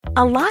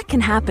A lot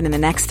can happen in the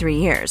next 3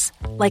 years.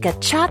 Like a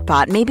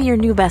chatbot may be your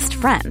new best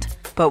friend.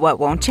 But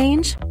what won't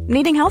change?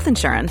 Needing health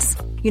insurance.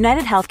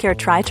 United Healthcare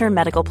Tri-Term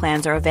Medical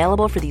Plans are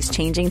available for these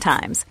changing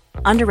times.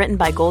 Underwritten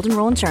by Golden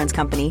Rule Insurance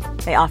Company,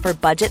 they offer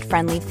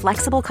budget-friendly,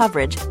 flexible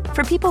coverage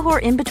for people who are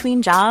in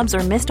between jobs or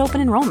missed open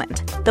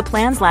enrollment. The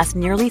plans last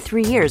nearly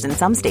 3 years in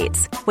some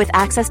states, with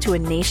access to a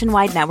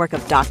nationwide network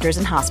of doctors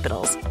and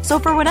hospitals. So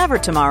for whatever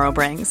tomorrow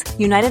brings,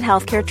 United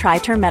Healthcare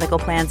Tri-Term Medical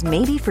Plans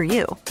may be for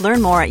you.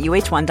 Learn more at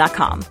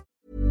uh1.com.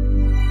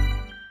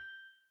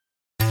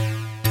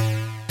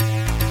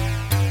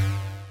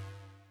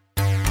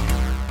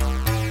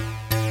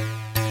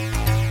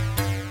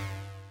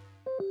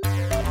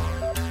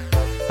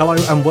 Hello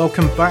and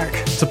welcome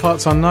back to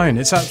Parts Unknown.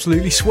 It's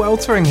absolutely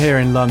sweltering here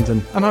in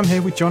London, and I'm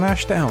here with John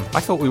Ashdown. I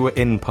thought we were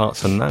in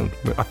Parts Unknown.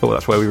 I thought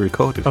that's where we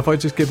recorded. Have I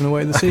just given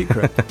away the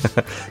secret?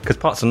 Because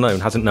Parts Unknown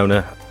hasn't known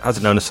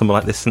a summer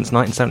like this since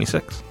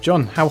 1976.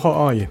 John, how hot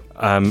are you?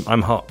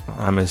 I'm hot.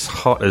 I'm as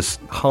hot as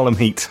Harlem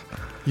heat.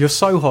 You're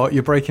so hot,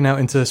 you're breaking out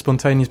into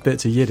spontaneous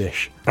bits of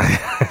Yiddish.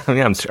 Yeah,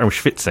 I'm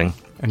schwitzing.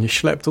 And you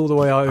schlepped all the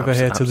way over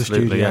here to the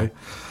studio. Yeah.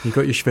 You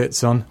got your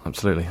schwitz on.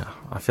 Absolutely.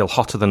 I feel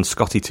hotter than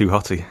Scotty Too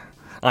Hotty.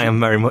 I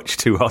am very much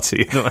too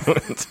hotty at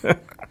the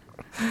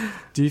moment.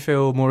 Do you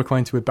feel more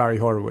acquainted with Barry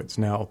Horowitz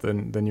now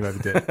than you ever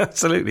did?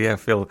 Absolutely, yeah. I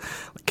feel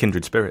like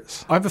kindred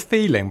spirits. I have a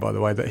feeling, by the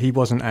way, that he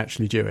wasn't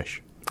actually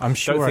Jewish. I'm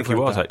sure I don't think he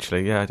was, that.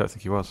 actually. Yeah, I don't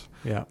think he was.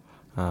 Yeah.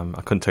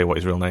 I couldn't tell you what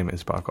his real name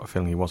is, but I've got a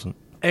feeling he wasn't.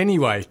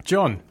 Anyway,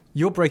 John,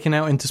 you're breaking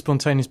out into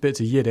spontaneous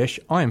bits of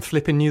Yiddish. I am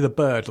flipping you the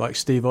bird like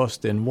Steve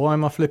Austin. Why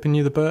am I flipping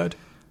you the bird?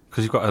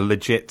 Because you've got a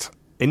legit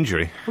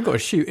injury. I've got a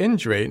shoot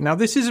injury. Now,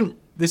 this isn't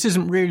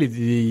really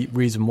the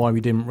reason why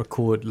we didn't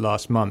record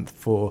last month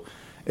for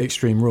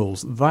Extreme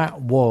Rules.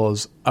 That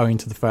was owing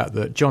to the fact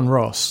that John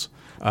Ross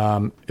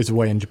is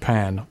away in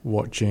Japan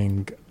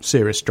watching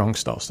serious strong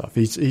style stuff.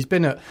 He's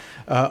been at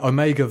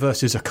Omega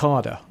versus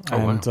Okada,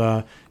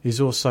 and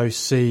he's also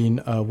seen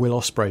Will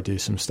Ospreay do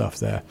some stuff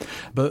there.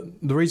 But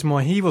the reason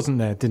why he wasn't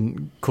there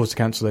didn't cause the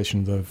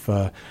cancellation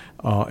of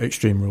our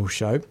Extreme Rules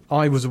show.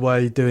 I was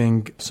away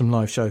doing some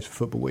live shows for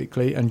Football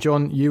Weekly, and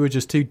John, you were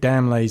just too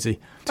damn lazy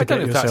to get yourself in. I don't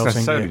know if that's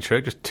necessarily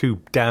true, just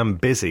too damn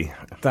busy.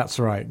 That's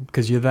right,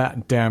 because you're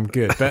that damn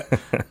good.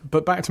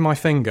 But back to my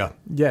finger.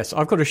 Yes,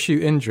 I've got a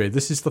shoot injury.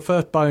 This is the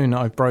first bone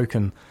I've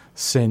broken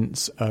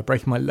since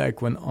breaking my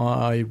leg when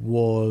I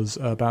was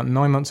about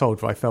 9 months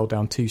old. I fell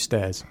down 2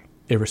 stairs.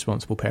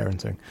 Irresponsible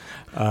parenting.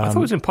 I thought it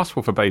was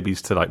impossible for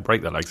babies to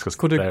break their legs. It's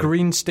called a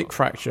green stick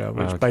fracture,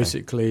 which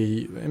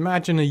basically,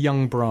 imagine a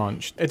young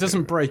branch. It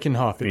doesn't break in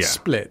half, it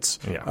splits.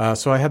 Yeah.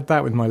 So I had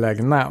that with my leg,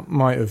 and that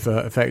might have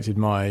affected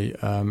my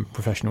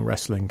professional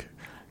wrestling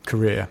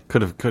career.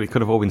 Could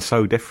have all been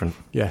so different.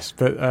 Yes,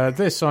 but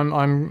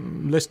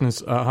I'm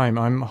listeners at home,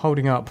 I'm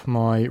holding up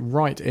my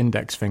right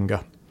index finger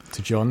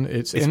to John.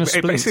 It's in a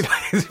splint.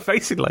 It's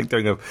basically like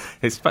doing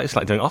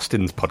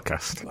Austin's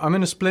podcast. I'm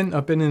in a splint.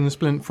 I've been in a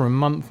splint for a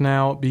month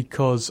now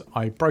because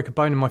I broke a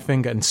bone in my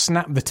finger and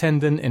snapped the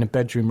tendon in a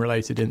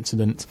bedroom-related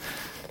incident.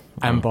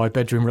 And by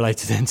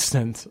bedroom-related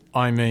incident,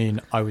 I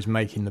mean I was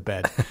making the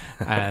bed.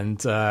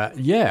 And,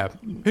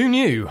 who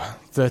knew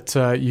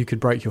that you could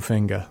break your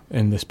finger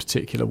in this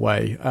particular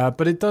way?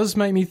 But it does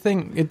make me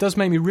think, it does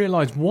make me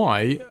realise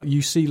why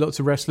you see lots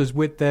of wrestlers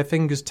with their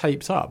fingers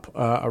taped up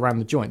around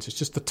the joints. It's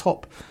just the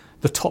top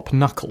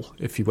knuckle,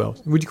 if you will.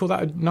 Would you call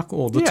that a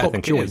knuckle? Or the top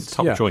joint?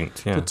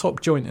 Joint, yeah. The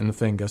top joint in the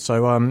finger.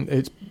 So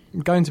it's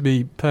going to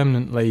be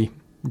permanently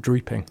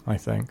drooping, I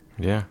think.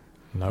 Yeah.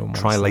 No one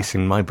Try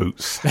lacing my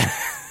boots.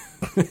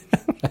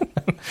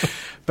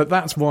 But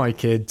that's why,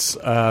 kids,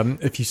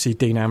 if you see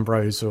Dean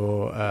Ambrose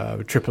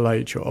or Triple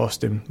H or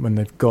Austin when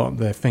they've got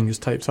their fingers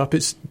taped up,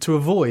 it's to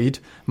avoid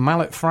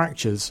mallet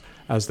fractures,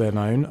 as they're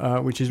known,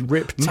 which is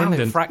ripped tendon.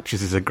 Mallet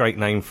fractures is a great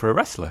name for a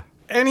wrestler.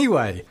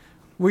 Anyway,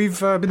 we've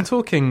been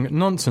talking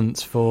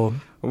nonsense for...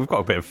 Well, we've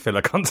got a bit of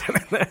filler content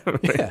in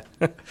there.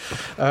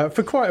 Yeah.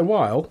 For quite a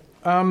while.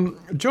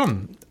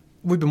 John,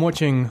 we've been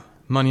watching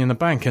Money in the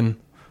Bank, and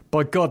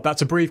by God,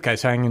 that's a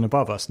briefcase hanging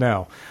above us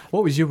now.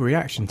 What was your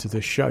reaction to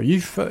this show?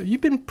 You've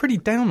been pretty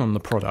down on the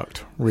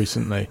product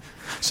recently.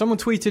 Someone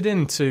tweeted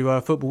into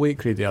Football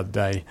Weekly the other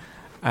day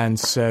and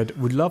said,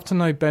 "Would love to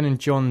know Ben and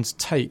John's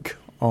take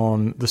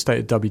on the state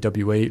of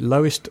WWE.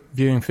 Lowest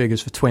viewing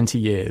figures for 20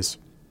 years."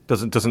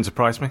 Doesn't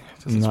surprise me.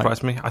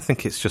 Surprise me. I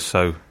think it's just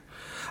so.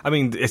 I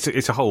mean,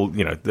 it's a whole.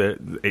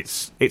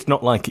 It's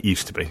not like it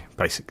used to be,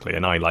 basically.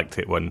 And I liked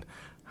it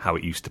how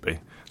it used to be.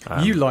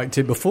 You liked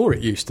it before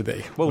it used to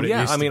be. Well,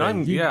 yeah. I mean,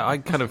 I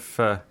kind of,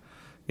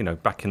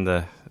 back in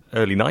the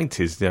early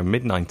 90s,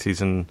 mid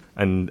 90s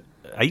and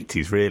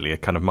 80s, really, are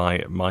kind of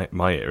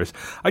my eras.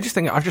 I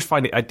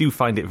do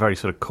find it very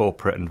sort of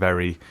corporate and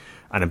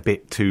a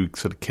bit too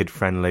sort of kid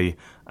friendly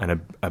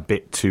and a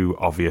bit too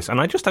obvious. And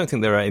I just don't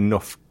think there are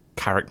enough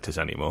characters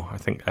anymore. I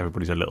think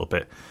everybody's a little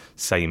bit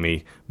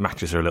samey.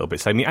 Matches are a little bit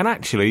samey. And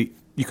actually,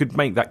 you could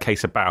make that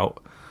case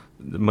about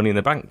the Money in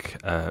the Bank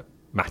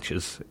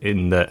matches,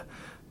 in that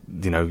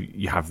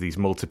you have these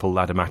multiple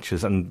ladder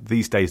matches, and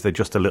these days they're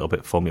just a little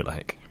bit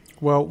formulaic.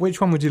 Well, which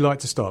one would you like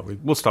to start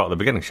with? We'll start at the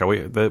beginning, shall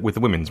we? With the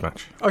women's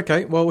match.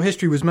 Okay, well,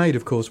 history was made,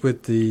 of course,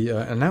 with the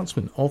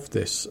announcement of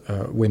this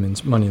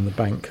women's Money in the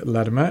Bank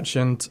ladder match,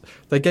 and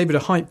they gave it a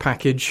hype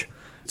package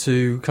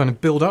to kind of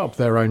build up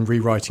their own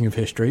rewriting of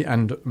history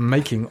and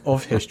making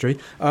of history.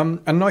 A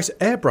nice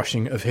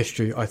airbrushing of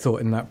history, I thought,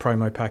 in that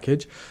promo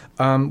package,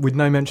 with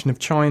no mention of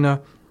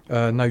China,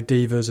 no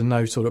divas, and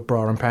no sort of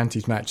bra and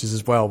panties matches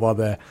as well, while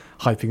they're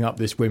hyping up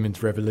this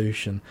women's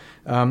revolution.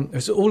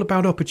 It's all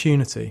about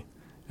opportunity.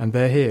 And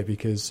they're here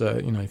because,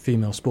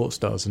 female sports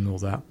stars and all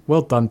that.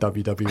 Well done,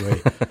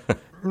 WWE.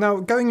 Now,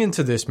 going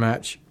into this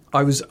match,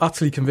 I was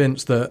utterly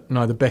convinced that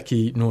neither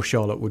Becky nor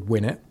Charlotte would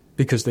win it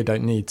because they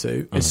don't need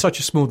to. It's such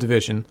a small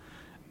division.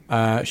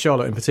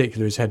 Charlotte in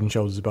particular is head and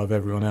shoulders above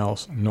everyone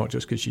else, not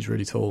just because she's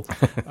really tall.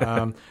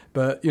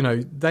 But,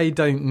 they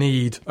don't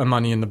need a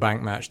Money in the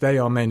Bank match. They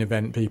are main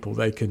event people.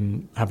 They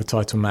can have a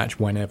title match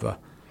whenever.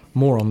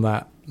 More on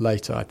that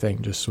later, I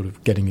think, just sort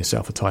of getting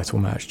yourself a title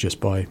match just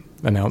by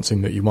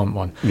announcing that you want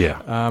one.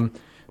 Yeah.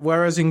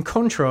 Whereas in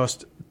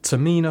contrast,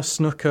 Tamina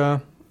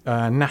Snuka,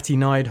 Natty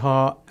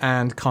Neidhart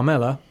and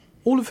Carmella,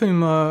 all of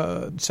whom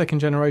are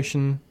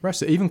second-generation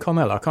wrestlers, even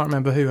Carmella, I can't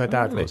remember who her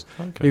dad was.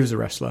 Okay. He was a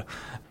wrestler.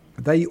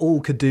 They all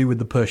could do with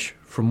the push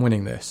from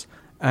winning this.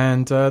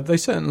 And they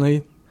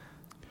certainly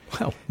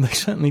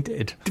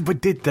did.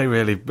 But did they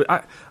really?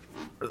 But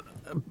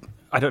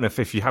I don't know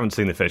if you haven't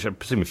seen the finish. I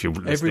presume if you're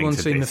listening Everyone's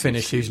to seen this, the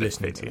finish who's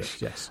listening to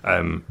this, yes.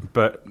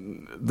 But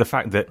the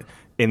fact that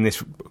in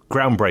this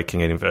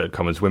groundbreaking, in inverted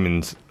commas,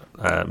 women's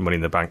Money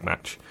in the Bank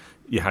match,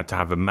 you had to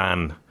have a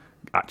man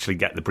actually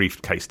get the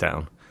briefcase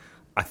down,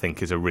 I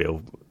think is a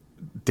real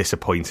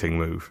disappointing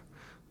move.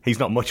 He's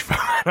not much of a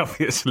man,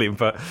 obviously,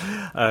 but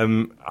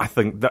I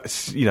think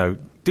that's,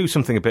 do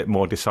something a bit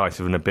more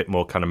decisive and a bit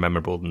more kind of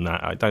memorable than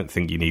that. I don't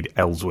think you need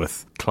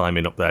Ellsworth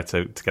climbing up there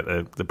to get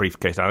the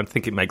briefcase down. I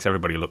think it makes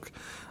everybody look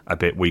a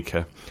bit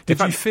weaker. Did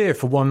you fear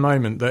for one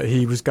moment that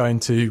he was going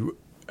to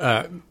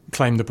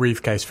claim the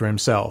briefcase for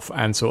himself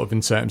and sort of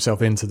insert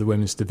himself into the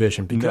women's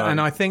division?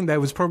 And I think there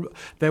was part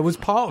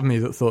of me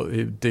that thought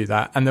he would do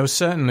that, and there was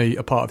certainly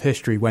a part of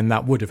history when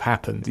that would have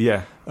happened.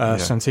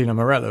 Santino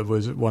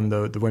Marella won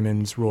the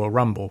women's Royal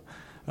Rumble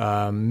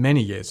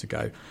many years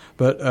ago,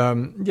 but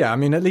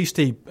at least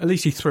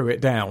he threw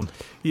it down.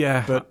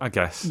 Yeah, but I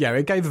guess. Yeah,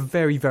 it gave a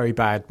very, very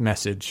bad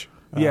message.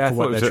 For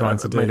what they're trying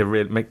to do.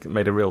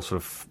 Made a real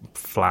sort of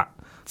flat,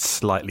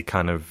 slightly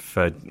kind of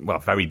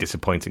very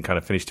disappointing kind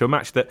of finish to a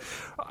match that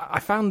I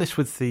found this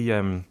with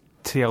the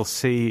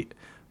TLC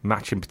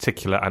match in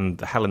particular and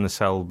the Hell in a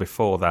Cell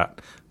before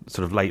that,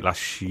 sort of late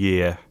last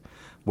year,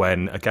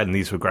 when again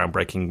these were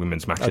groundbreaking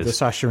women's matches. The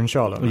Sasha and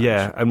Charlotte match.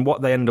 Yeah, and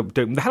what they ended up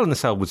doing, the Hell in a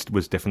Cell was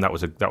different. That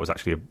was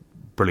actually a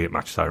brilliant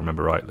match, if I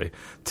remember rightly.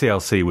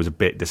 TLC was a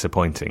bit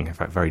disappointing, in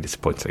fact very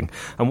disappointing.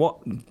 And what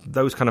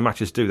those kind of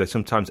matches do, they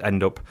sometimes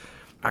end up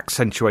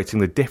accentuating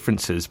the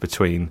differences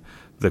between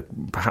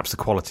perhaps the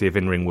quality of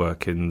in-ring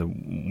work in the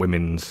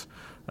women's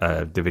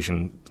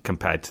division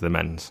compared to the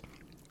men's.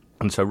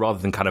 And so rather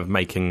than kind of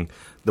making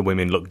the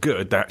women look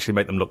good, they actually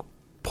make them look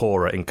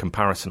poorer in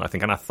comparison, I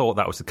think. And I thought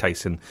that was the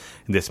case in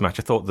this match.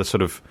 I thought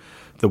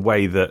the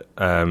way that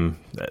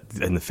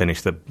in the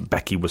finish that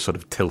Becky was sort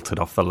of tilted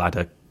off the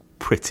ladder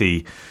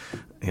pretty,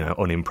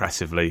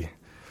 unimpressively,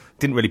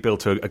 didn't really build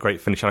to a great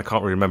finish, and I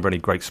can't really remember any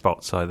great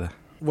spots either.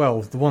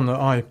 Well, the one that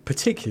I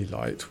particularly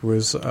liked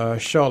was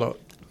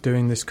Charlotte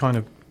doing this kind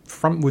of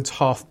frontwards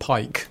half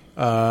pike.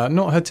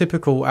 Not her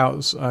typical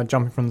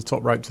jumping from the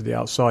top rope to the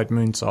outside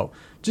moonsault.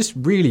 Just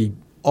really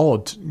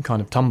odd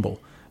kind of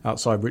tumble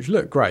outside, which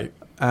looked great.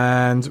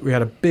 And we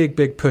had a big,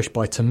 big push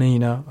by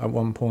Tamina at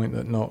one point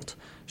that knocked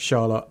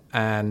Charlotte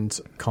and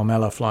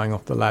Carmella flying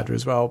off the ladder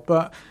as well.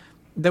 But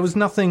there was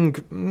nothing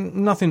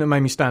that made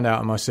me stand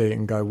out in my seat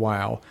and go,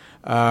 wow.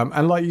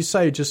 And like you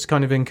say, just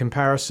kind of in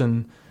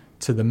comparison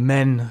to the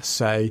men,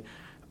 say,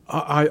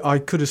 I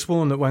could have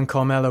sworn that when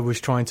Carmella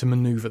was trying to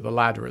manoeuvre the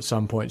ladder at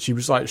some point, she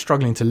was like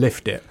struggling to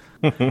lift it.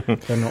 They're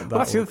not that. Well,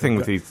 that's the other thing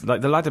with these,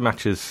 like the ladder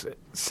matches.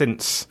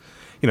 Since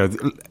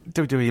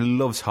WWE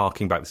loves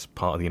harking back. This is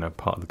part of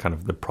the kind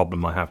of the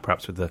problem I have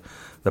perhaps with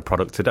the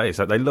product today is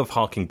that they love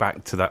harking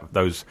back to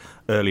those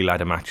early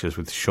ladder matches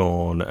with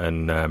Shawn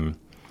and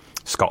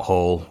Scott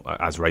Hall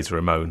as Razor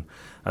Ramon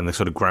and the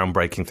sort of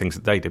groundbreaking things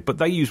that they did. But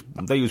they used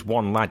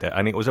one ladder,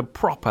 and it was a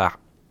proper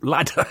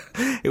ladder.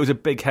 It was a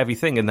big, heavy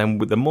thing. And then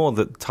with the more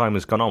that time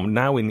has gone on,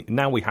 now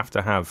we have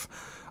to have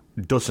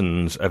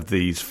dozens of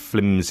these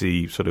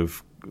flimsy sort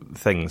of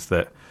things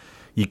that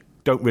you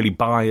don't really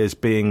buy as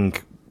being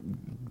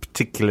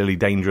particularly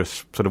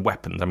dangerous sort of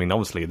weapons. I mean,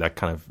 obviously they're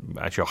kind of,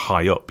 as you're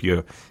high up,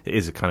 it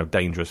is a kind of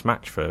dangerous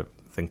match for,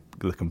 I think,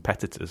 the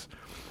competitors.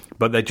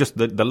 But they're just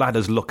the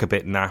ladders look a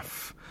bit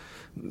naff.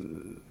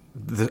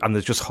 And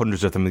there's just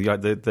hundreds of them.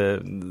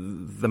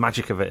 The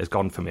magic of it has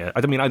gone for me.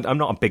 I mean, I'm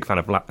not a big fan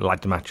of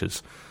ladder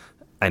matches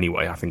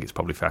anyway, I think it's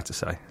probably fair to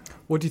say.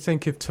 What do you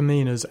think of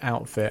Tamina's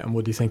outfit, and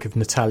what do you think of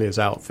Natalia's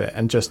outfit?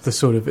 And just the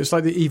sort of, it's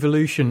like the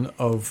evolution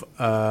of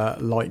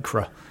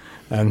Lycra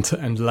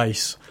and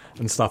lace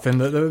and stuff. And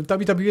the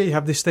WWE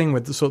have this thing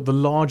with the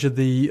larger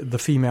the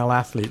female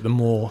athlete, the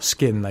more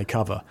skin they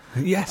cover.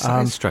 Yes,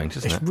 it's strange,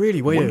 isn't it? It's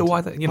really weird. I wonder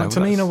why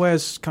Tamina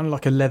wears kind of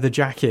like a leather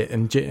jacket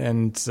and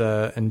jeans.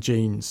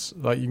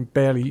 Like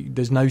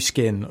there's no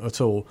skin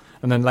at all.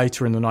 And then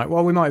later in the night,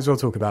 well, we might as well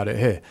talk about it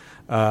here.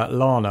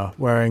 Lana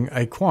wearing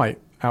a quite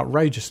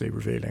outrageously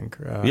revealing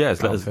put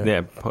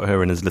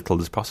her in as little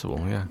as possible.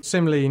 Yeah.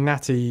 Similarly,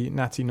 Natty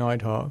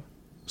Neidhart,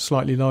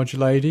 slightly larger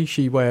lady.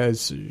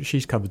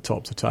 She's covered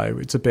top to toe.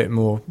 It's a bit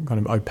more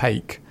kind of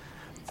opaque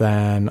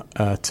than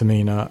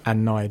Tamina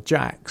and Nia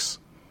Jax,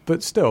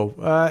 but still,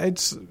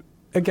 it's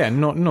again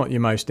not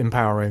your most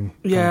empowering.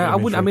 Yeah,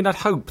 I'd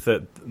hope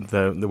that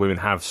the women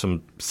have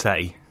some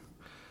say.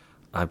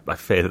 I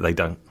fear that they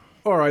don't.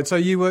 All right, so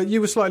you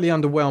were slightly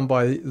underwhelmed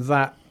by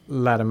that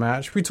ladder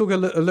match. Can we talk a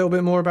little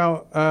bit more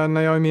about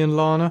Naomi and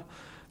Lana?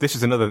 This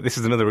is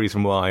another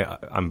reason why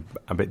I'm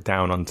a bit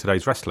down on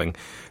today's wrestling.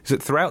 Is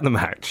that throughout the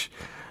match,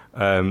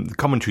 the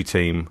commentary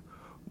team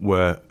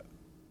were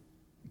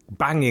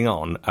banging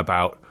on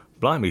about,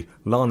 blimey,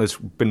 Lana's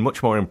been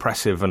much more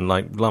impressive, and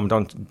like Lana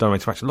dominated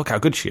the match. Look how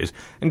good she is,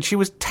 and she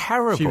was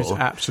terrible. She was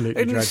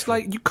absolutely dreadful. It's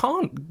like, you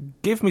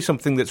can't give me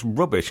something that's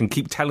rubbish and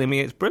keep telling me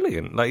it's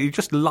brilliant. Like it's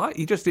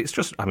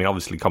just. I mean,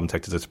 obviously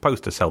commentators are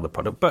supposed to sell the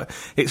product, but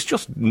it's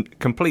just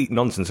complete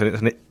nonsense, and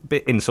it's a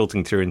bit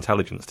insulting to your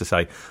intelligence to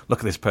say, look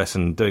at this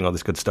person doing all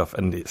this good stuff,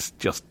 and it's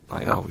just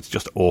like, it's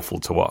just awful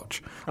to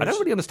watch. I don't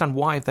really understand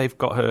why they've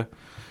got her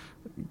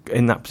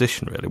in that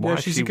position, really. Why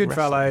she's a good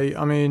valet.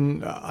 I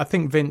mean, I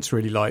think Vince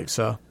really likes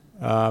her.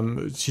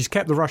 She's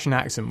kept the Russian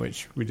accent,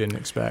 which we didn't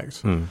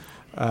expect. And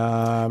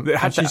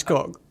she's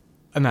got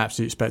an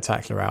absolute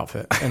spectacular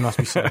outfit, it must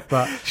be said.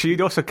 But she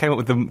also came up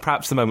with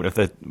perhaps the moment of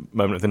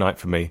the night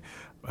for me,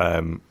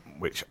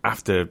 which I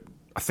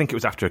think it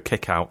was after a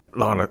kick out,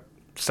 Lana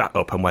sat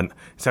up and went,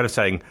 instead of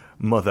saying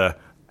 "Mother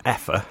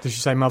effer." Did she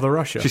say Mother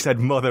Russia? She said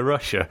Mother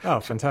Russia.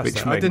 Oh,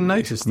 fantastic. I didn't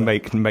notice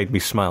that. Made me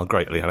smile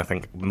greatly, and I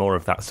think more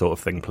of that sort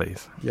of thing,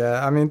 please.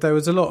 Yeah, I mean, there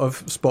was a lot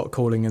of spot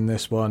calling in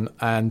this one,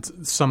 and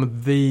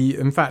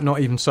in fact, not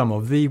even some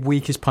of the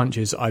weakest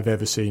punches I've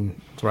ever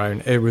seen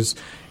thrown. It was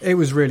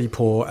really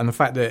poor, and the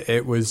fact that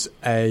it was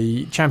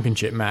a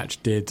championship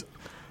match didn't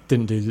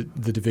do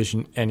the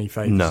division any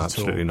favours No, at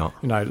absolutely all.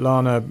 not.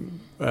 Lana,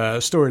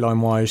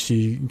 storyline-wise,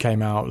 she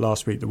came out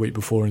last week, the week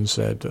before, and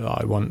said,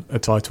 I want a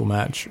title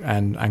match,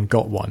 and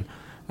got one.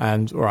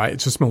 And, all right,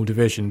 it's a small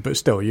division, but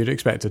still, you'd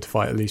expect her to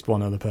fight at least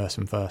one other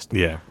person first.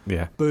 Yeah.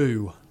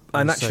 Boo.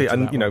 And actually,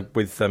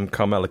 with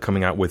Carmella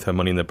coming out with her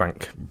Money in the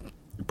Bank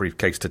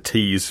briefcase to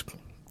tease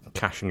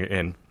cashing it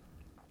in.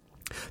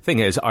 Thing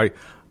is,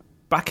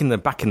 Back in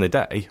the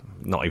day,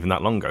 not even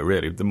that long ago,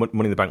 really, the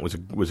Money in the Bank was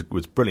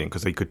brilliant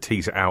because they could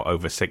tease it out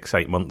over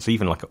 6-8 months,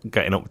 even like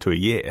getting up to a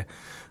year,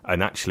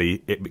 and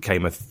actually it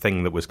became a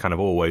thing that was kind of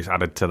always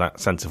added to that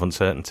sense of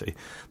uncertainty.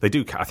 I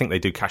think they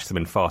do cash them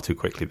in far too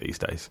quickly these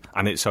days,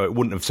 and so it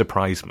wouldn't have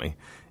surprised me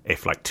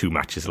if, like 2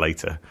 matches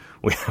later,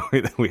 we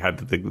had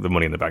the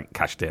Money in the Bank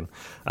cashed in.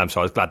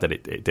 So I was glad that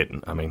it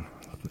didn't. I mean,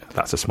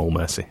 that's a small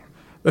mercy.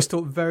 Let's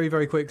talk very,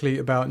 very quickly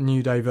about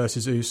New Day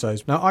versus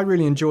Usos. Now, I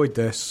really enjoyed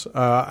this,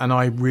 and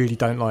I really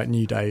don't like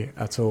New Day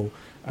at all.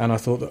 And I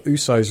thought the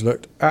Usos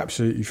looked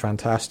absolutely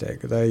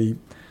fantastic. They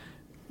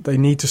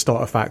need to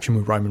start a faction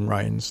with Roman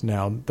Reigns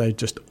now. They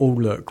just all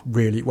look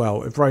really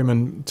well. If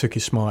Roman took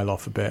his smile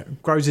off a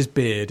bit, grows his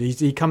beard,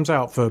 he comes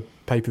out for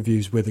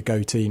pay-per-views with a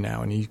goatee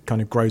now, and he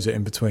kind of grows it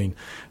in between.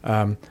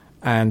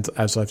 And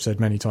as I've said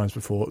many times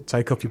before,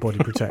 take off your body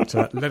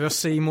protector. Let us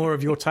see more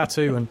of your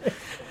tattoo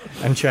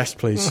and chest,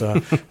 please,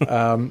 sir.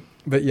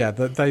 But yeah,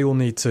 they all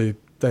need to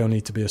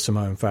be a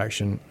Samoan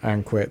faction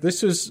and quit.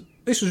 This was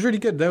really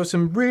good. There were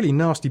some really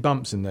nasty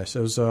bumps in this.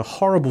 There was a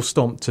horrible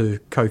stomp to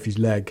Kofi's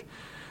leg,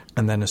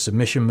 and then a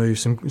submission move.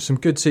 Some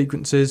good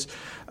sequences.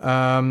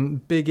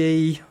 Big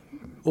E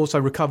also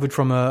recovered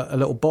from a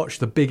little botch.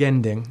 The big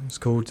ending. It's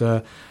called.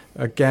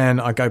 Again,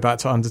 I go back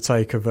to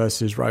Undertaker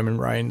versus Roman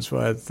Reigns,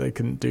 where they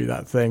couldn't do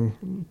that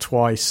thing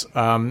twice.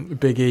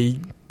 Big E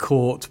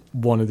caught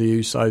one of the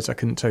Usos, I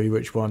couldn't tell you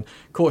which one,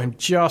 caught him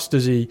just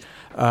as he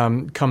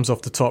comes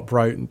off the top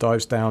rope and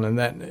dives down, and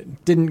then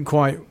it didn't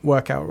quite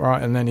work out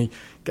right, and then he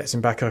gets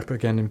him back up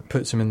again and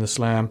puts him in the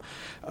slam.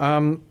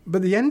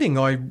 But the ending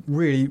I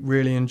really,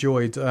 really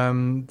enjoyed.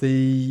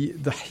 The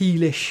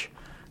heelish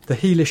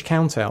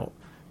count out,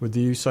 with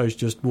the Usos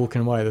just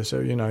walking away. They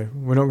said,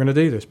 we're not going to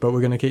do this, but we're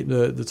going to keep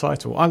the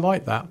title. I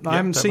like that. I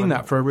haven't seen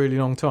that for a really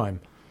long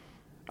time.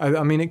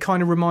 I mean, it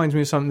kind of reminds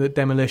me of something that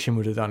Demolition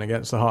would have done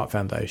against the Hart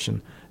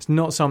Foundation. It's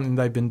not something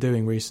they've been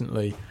doing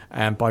recently,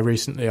 and by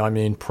recently I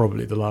mean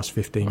probably the last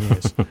 15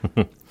 years.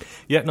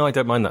 Yeah, no, I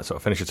don't mind that sort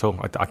of finish at all.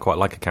 I quite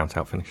like a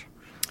count-out finish.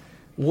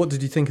 What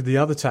did you think of the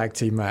other tag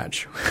team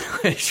match,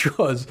 which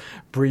was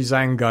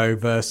Breezango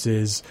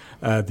versus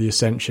The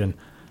Ascension?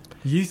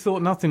 You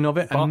thought nothing of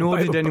it, and nor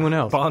did anyone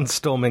else.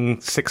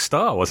 Barnstorming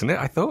 6-star, wasn't it?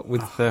 I thought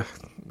with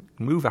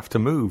move after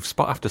move,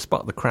 spot after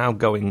spot, the crowd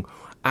going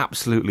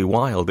absolutely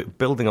wild, it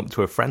building up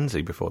to a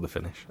frenzy before the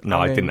finish. No,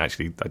 I didn't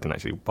actually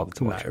bother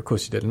to watch. No, of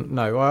course you didn't.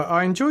 No,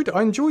 I enjoyed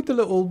the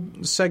little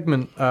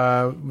segment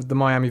with the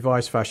Miami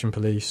Vice Fashion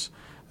Police.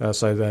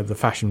 So they're the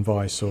Fashion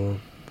Vice or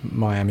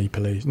Miami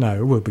Police. No,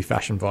 it would be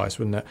Fashion Vice,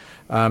 wouldn't it?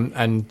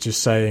 And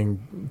just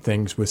saying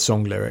things with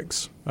song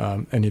lyrics.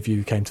 Any of you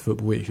who came to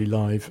Football Weekly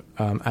Live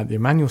at the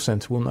Emmanuel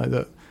Centre will know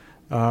that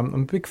I'm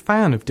a big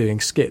fan of doing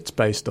skits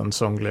based on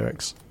song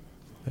lyrics.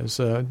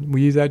 Were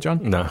you there,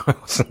 John? No, I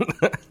wasn't.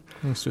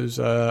 This was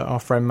our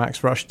friend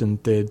Max Rushton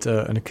did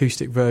an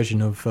acoustic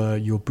version of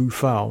Your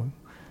Bouffal,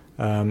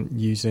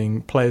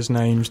 using players'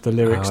 names, the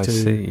lyrics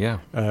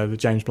the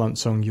James Blunt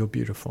song You're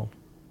Beautiful.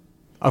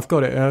 I've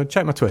got it.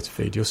 Check my Twitter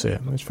feed, you'll see it.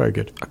 It's very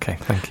good. Okay,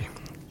 thank you.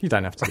 You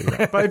don't have to do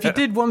that. But if you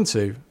did want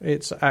to,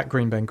 it's at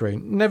Green Ben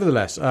Green.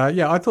 Nevertheless,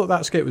 I thought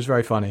that skit was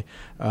very funny.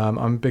 I'm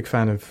a big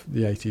fan of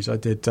the 80s. I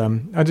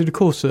did a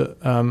course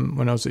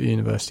when I was at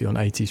university on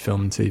 80s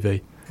film and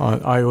TV.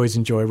 I always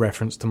enjoy a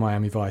reference to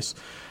Miami Vice.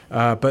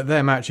 But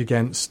their match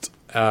against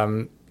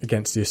the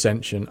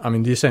Ascension, I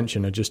mean, the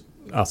Ascension are just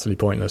utterly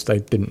pointless. They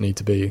didn't need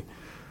to be.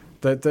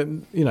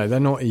 They're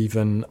not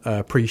even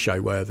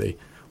pre-show worthy.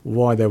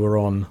 Why they were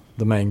on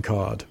the main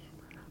card,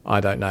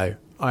 I don't know.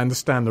 I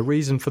understand the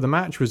reason for the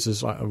match was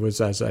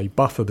as a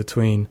buffer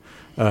between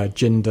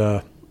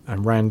Jinder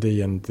and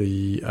Randy and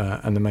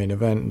the main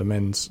event, the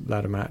men's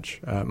ladder match,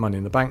 Money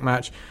in the Bank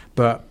match,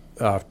 but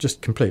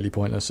just completely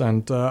pointless.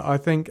 And I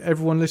think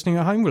everyone listening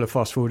at home will have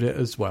fast-forwarded it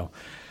as well.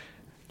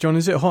 John,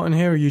 is it hot in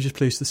here, or are you just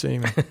pleased to see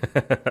me?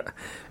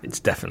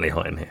 It's definitely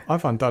hot in here.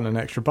 I've undone an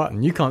extra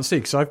button. You can't see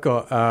because I've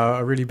got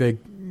a really big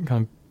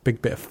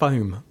bit of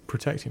foam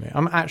protecting me.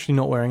 I'm actually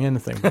not wearing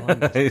anything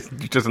behind it.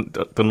 You just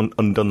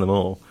undone them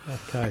all.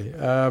 Okay.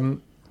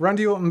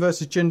 Randy Orton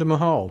versus Jinder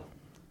Mahal.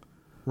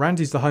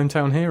 Randy's the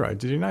hometown hero.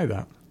 Did you know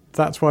that?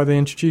 That's why they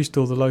introduced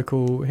all the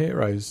local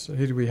heroes.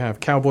 Who do we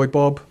have? Cowboy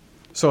Bob,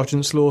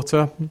 Sergeant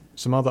Slaughter,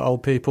 some other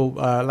old people.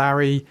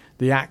 Larry,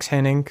 the Axe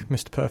Henning,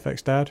 Mr.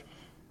 Perfect's dad.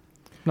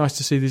 Nice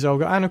to see these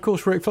old guys. And, of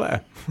course, Ric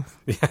Flair.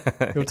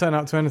 He'll turn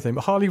up to anything.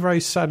 But Harley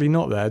Race, sadly,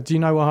 not there. Do you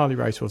know why Harley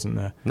Race wasn't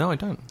there? No, I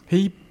don't.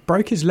 He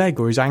broke his leg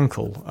or his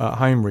ankle at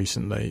home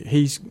recently.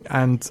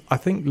 And I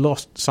think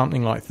lost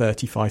something like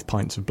 35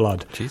 pints of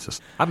blood.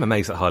 Jesus. I'm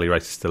amazed that Harley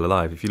Race is still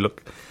alive. If you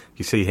look,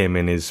 you see him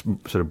in his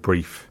sort of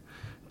brief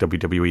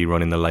WWE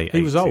run in the late 80s.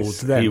 He was old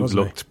then,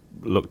 wasn't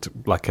he? Looked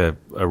like a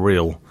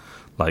real,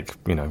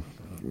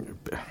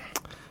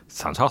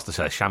 sounds harsh to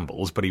say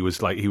shambles, but he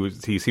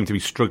seemed to be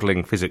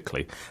struggling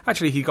physically.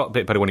 Actually, he got a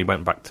bit better when he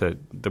went back to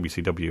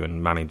WCW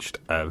and managed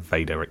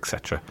Vader,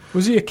 etc.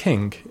 Was he a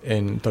king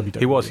in WWE?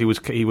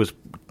 He was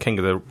king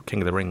of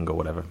the ring or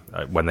whatever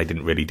when they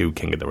didn't really do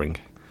King of the Ring.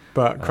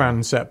 But Crown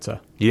and Scepter.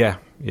 Yeah,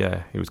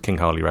 he was King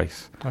Harley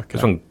Race. Okay.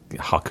 Because when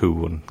Haku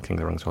won King of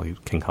the Ring as well, he was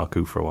King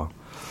Haku for a while.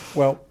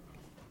 Well,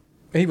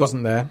 he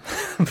wasn't there,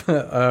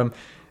 but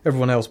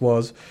everyone else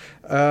was.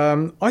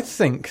 I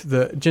think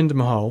that Jinder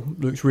Mahal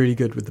looks really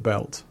good with the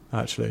belt,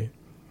 actually.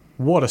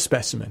 What a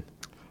specimen.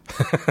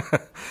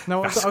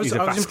 No, I was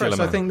impressed. Man.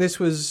 I think this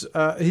was...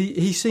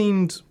 he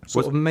seemed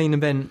sort of main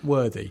event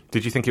worthy.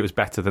 Did you think it was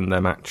better than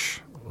their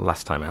match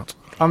last time out?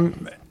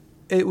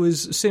 It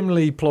was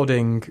similarly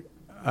plodding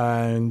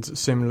and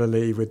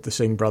similarly with the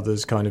Singh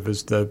brothers kind of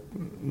as the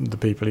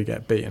people who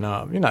get beaten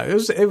up.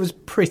 It was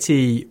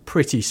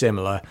pretty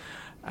similar.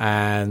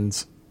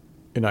 And...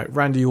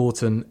 Randy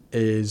Orton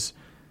is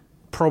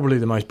probably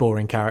the most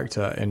boring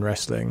character in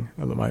wrestling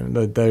at the moment.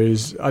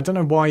 I don't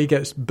know why he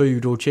gets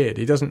booed or cheered.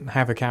 He doesn't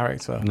have a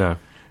character. No.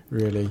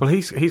 Really. Well,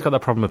 he's got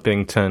that problem of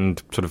being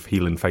turned sort of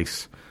heel and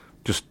face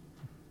just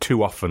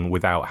too often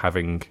without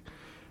having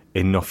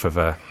enough of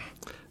a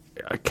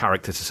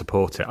character to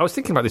support it. I was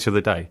thinking about this the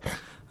other day.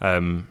 I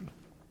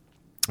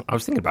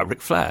was thinking about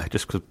Ric Flair,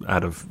 just because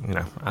out of,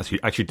 as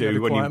you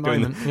do when you're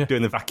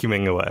doing the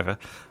vacuuming or whatever,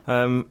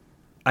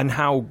 and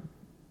how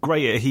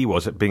great he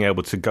was at being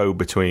able to go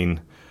between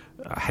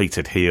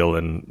hated heel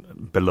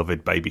and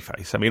beloved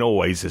babyface. I mean,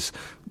 always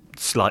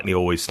slightly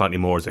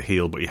more as a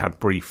heel, but he had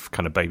brief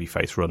kind of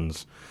babyface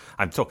runs.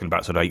 I'm talking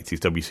about sort of 80s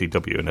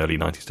WCW and early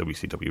 90s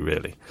WCW,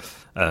 really.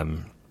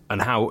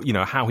 And how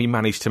he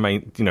managed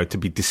to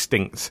be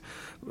distinct,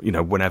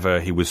 whenever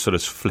he was sort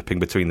of flipping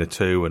between the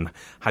two and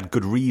had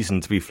good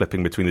reason to be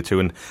flipping between the two,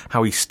 and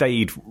how he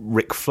stayed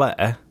Ric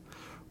Flair,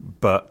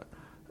 but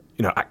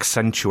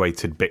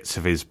accentuated bits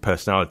of his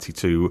personality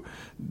to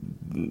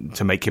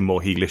make him more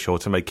heelish or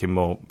to make him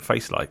more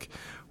face-like.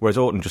 Whereas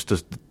Orton just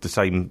does the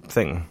same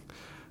thing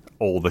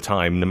all the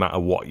time, no matter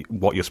what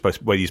whether you're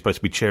supposed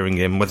to be cheering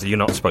him, whether you're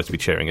not supposed to be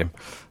cheering him.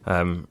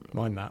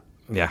 Mind that.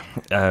 Yeah.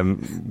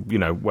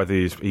 Whether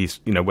he's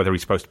whether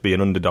he's supposed to be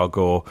an underdog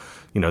or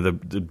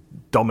the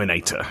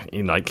dominator.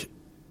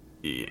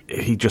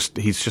 He's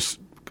just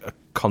a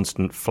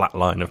constant flat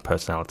line of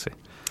personality.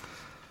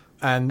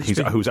 And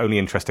who's only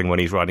interesting when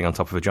he's riding on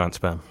top of a giant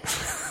sperm.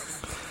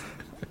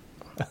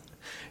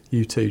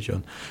 You too,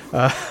 John.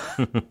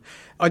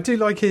 I do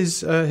like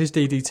his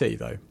DDT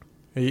though.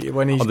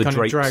 When he's the kind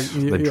drapes, of dragged,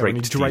 the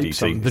draped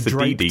DDT. The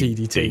draped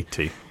DDT.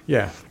 DDT.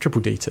 Yeah,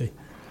 triple DT.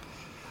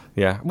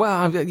 Yeah.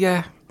 Well,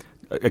 yeah.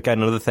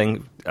 Again, another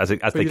thing as you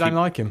don't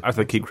like him as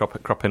they keep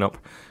cropping up.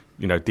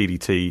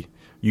 DDT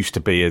used to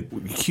be a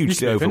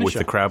hugely over with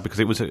the crowd because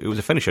it was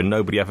a finisher.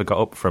 Nobody ever got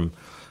up from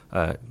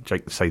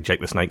Jake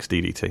the Snake's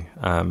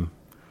DDT.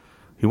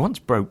 Who once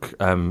broke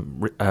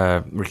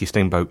Ricky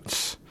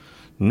Steamboat's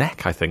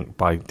neck, I think,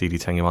 by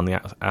DDTing him on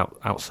the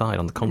outside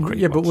on the concrete.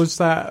 Yeah, but was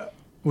that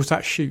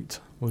shoot?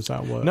 Was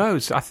that what? No,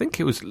 I think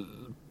it was.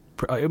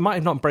 It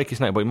might not break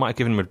his neck, but it might have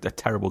given him a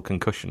terrible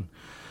concussion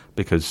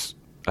because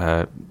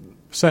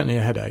certainly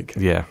a headache.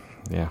 Yeah.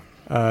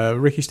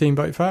 Ricky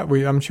Steamboat Fat.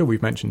 I'm sure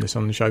we've mentioned this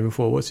on the show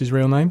before. What's his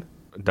real name?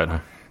 Don't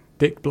know.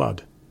 Dick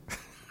Blood.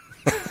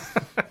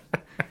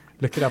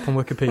 Look it up on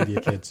Wikipedia,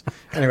 kids.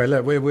 Anyway,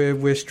 look,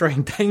 we're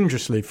straying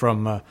dangerously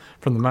from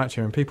the match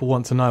here, and people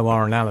want to know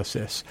our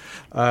analysis.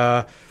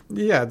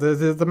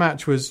 The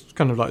match was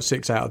kind of like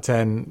 6 out of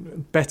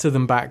 10, better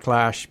than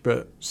Backlash,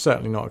 but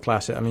certainly not a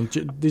classic. I mean,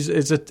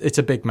 it's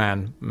a big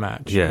man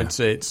match. Yeah.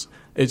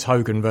 It's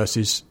Hogan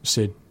versus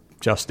Sid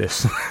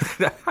Justice.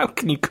 How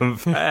can you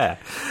compare?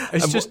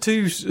 It's just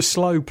two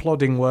slow,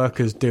 plodding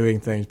workers doing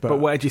things. But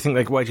where do you think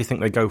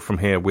they go from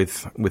here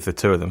with the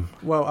two of them?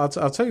 Well, I'll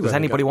tell you. Does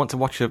anybody want to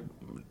watch a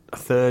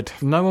third?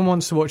 No one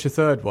wants to watch a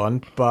third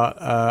one,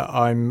 but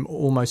I'm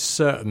almost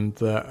certain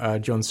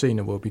that John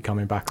Cena will be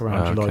coming back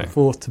around July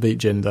 4th to beat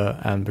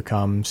Jinder and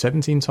become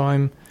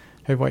 17-time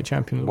heavyweight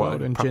champion of the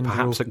world. And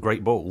perhaps at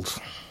Great Balls.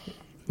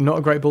 Not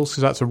at Great Balls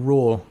because that's a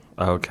Raw.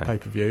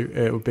 Pay-per-view.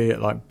 It would be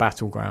at like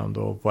Battleground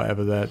or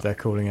whatever they're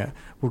calling it.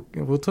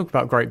 We'll talk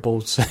about Great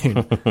Balls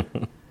soon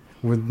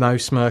with no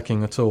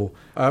smirking at all.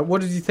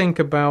 What did you think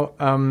about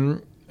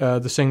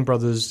the Singh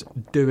brothers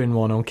doing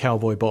one on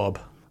Cowboy Bob?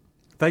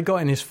 They got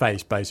in his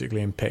face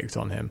basically and picked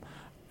on him.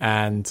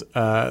 And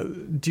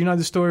do you know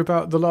the story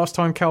about the last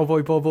time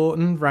Cowboy Bob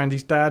Orton,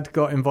 Randy's dad,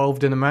 got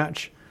involved in a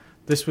match?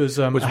 This was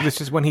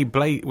this is when he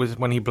bladed. This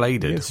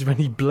is when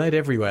he bled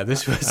everywhere.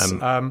 This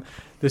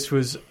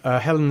was a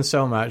Hell in the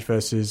Cell match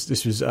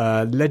versus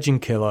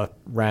Legend Killer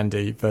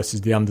Randy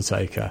versus The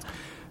Undertaker.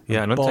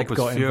 Yeah, and Undertaker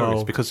was furious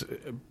involved because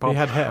Bob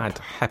had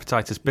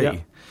hepatitis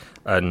B,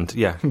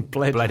 and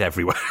bled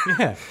everywhere.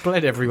 Yeah,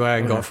 bled everywhere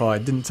and got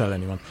fired. Didn't tell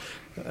anyone.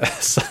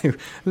 So at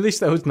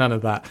least there was none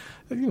of that.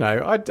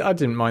 I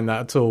didn't mind that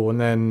at all. And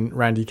then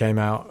Randy came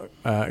out.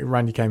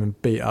 Randy came and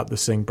beat up the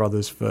Singh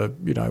brothers for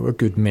a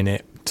good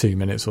minute. 2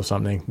 minutes or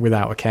something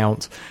without a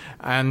count,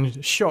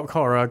 and shock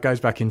horror goes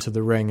back into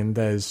the ring, and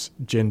there's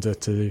Jinder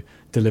to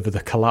deliver the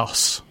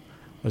Kalash,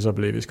 as I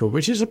believe it's called,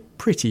 which is a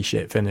pretty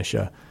shit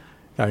finisher.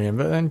 But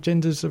then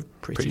Jinder's a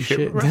pretty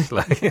shit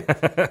wrestler.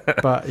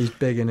 But he's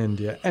big in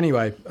India.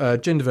 Anyway,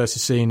 Jinder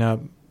versus Cena,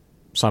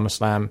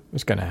 SummerSlam,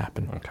 it's going to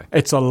happen. Okay.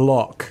 It's a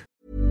lock.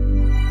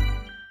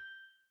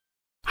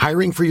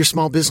 Hiring for your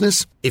small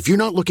business? If you're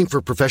not looking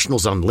for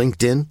professionals on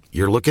LinkedIn,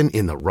 you're looking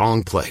in the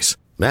wrong place.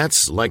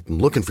 That's like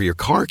looking for your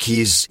car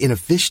keys in a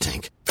fish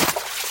tank.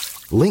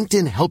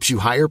 LinkedIn helps you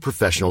hire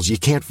professionals you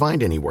can't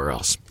find anywhere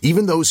else,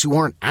 even those who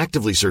aren't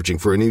actively searching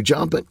for a new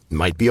job but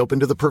might be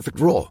open to the perfect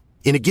role.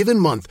 In a given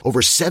month,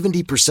 over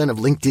 70% of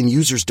LinkedIn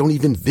users don't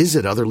even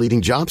visit other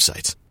leading job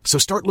sites. So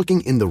start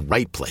looking in the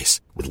right place.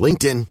 With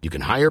LinkedIn, you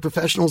can hire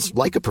professionals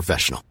like a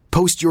professional.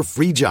 Post your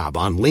free job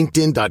on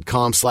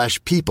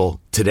linkedin.com/people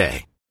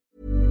today.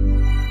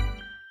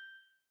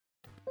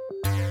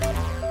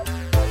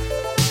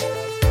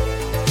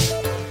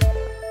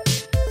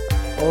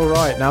 All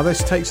right, now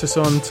this takes us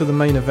on to the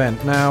main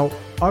event. Now,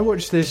 I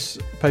watched this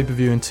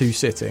pay-per-view in 2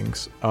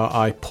 sittings.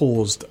 I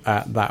paused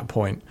at that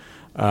point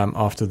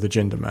after the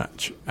Jinder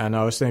match, and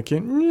I was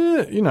thinking,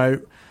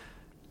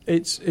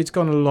 it's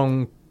gone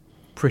along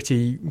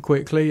pretty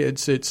quickly.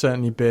 It's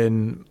certainly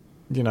been,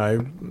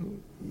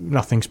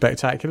 nothing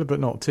spectacular, but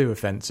not too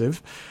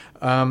offensive.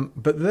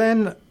 But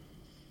then,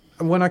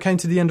 when I came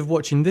to the end of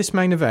watching this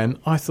main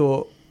event, I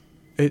thought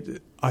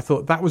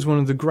that was one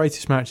of the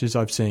greatest matches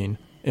I've seen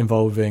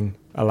involving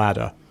a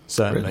ladder,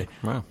 certainly.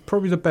 Really? Wow.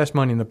 Probably the best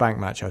Money in the Bank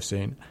match I've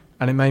seen.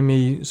 And it made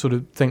me sort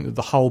of think that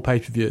the whole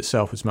pay-per-view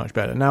itself was much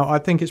better. Now, I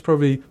think it's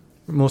probably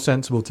more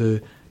sensible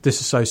to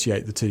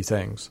disassociate the two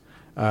things.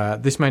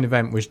 This main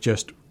event was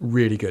just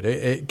really good.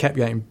 It kept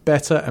getting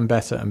better and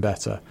better and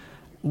better.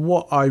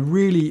 What I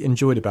really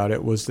enjoyed about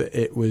it was that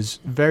it was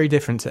very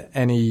different to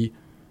any,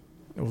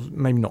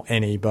 maybe not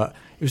any, but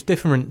it was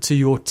different to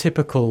your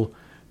typical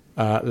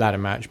ladder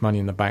match, Money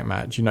in the Bank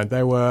match.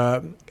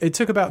 It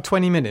took about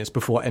 20 minutes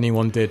before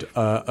anyone did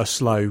a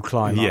slow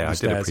climb up the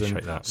stairs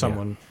and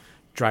someone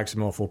drags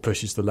them off or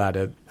pushes the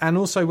ladder. And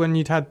also when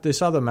you'd had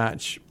this other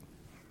match,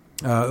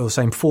 or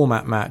same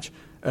format match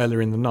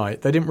earlier in the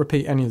night, they didn't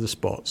repeat any of the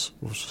spots.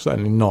 It was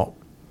certainly not,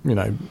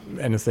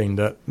 anything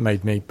that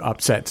made me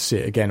upset to see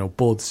it again or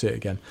bored to see it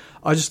again.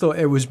 I just thought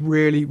it was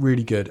really,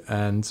 really good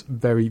and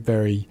very,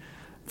 very,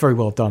 very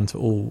well done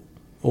to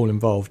all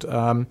involved.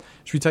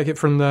 Should we take it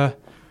from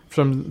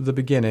the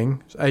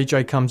beginning?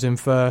 AJ comes in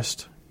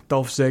first,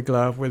 Dolph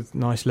Ziggler with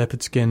nice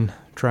leopard skin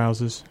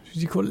trousers.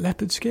 Did you call it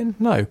leopard skin?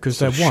 No, because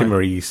they're white.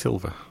 Shimmery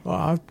silver.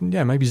 Well,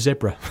 maybe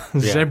zebra.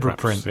 Zebra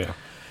perhaps, print. Yeah.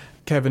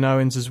 Kevin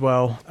Owens as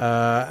well.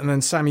 And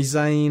then Sami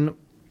Zayn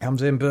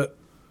comes in, but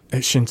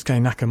it's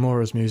Shinsuke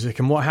Nakamura's music.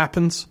 And what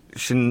happens?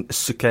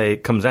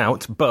 Shinsuke comes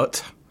out,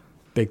 but...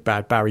 Big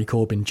bad Barry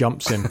Corbin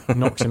jumps him,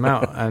 knocks him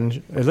out,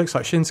 and it looks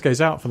like Shinsuke's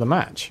out for the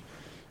match.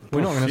 We're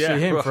not going to see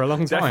him for a long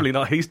time. Definitely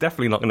not. He's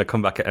definitely not going to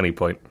come back at any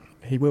point.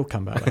 He will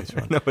come back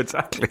later on. No,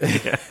 exactly.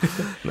 Yeah.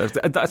 No,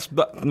 that's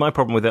my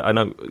problem with it. I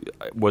know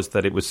was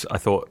that I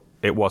thought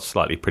it was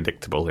slightly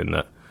predictable in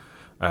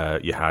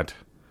that you had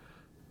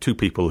two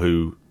people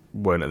who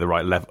weren't at the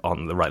right level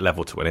on the right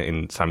level to win it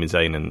in Sami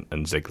Zayn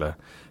and Ziggler.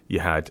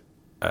 You had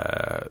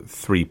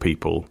three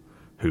people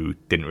who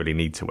didn't really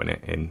need to win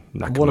it in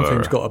Nakamura, one of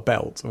whom's got a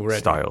belt already,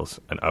 Styles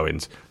and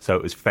Owens. So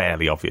it was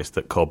fairly obvious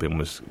that Corbin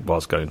was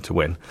going to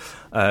win.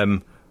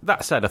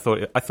 That said, I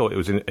thought it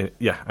was an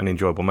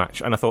enjoyable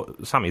match, and I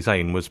thought Sami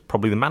Zayn was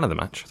probably the man of the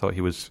match. I thought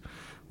he was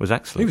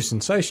excellent. He was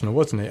sensational,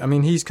 wasn't he? I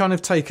mean, he's kind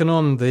of taken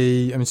on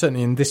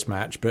certainly in this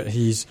match, but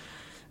I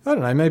don't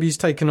know, maybe he's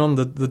taken on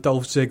the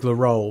Dolph Ziggler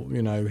role.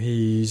 You know,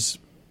 he's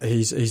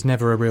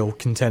never a real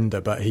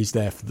contender, but he's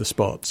there for the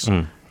spots.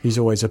 He's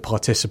always a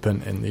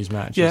participant in these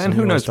matches. Yeah, and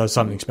who knows, does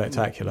something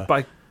spectacular.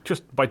 By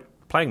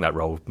playing that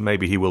role,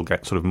 maybe he will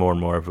get sort of more and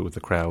more over with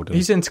the crowd.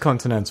 He's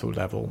intercontinental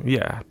level.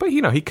 Yeah, but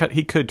he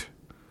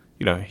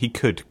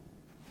could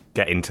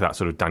get into that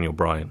sort of Daniel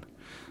Bryan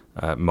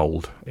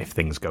mould if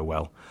things go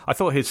well. I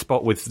thought his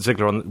spot with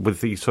Ziggler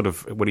with the sort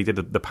of when he did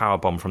the power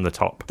bomb from the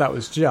top, that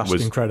was just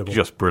incredible,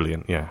 just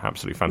brilliant. Yeah,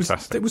 absolutely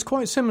fantastic. It was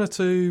quite similar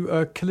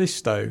to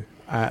Kalisto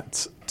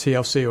at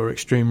TLC or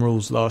Extreme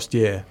Rules last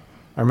year.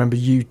 I remember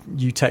you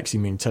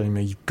texting me and telling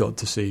me you've got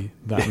to see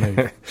that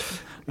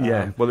move.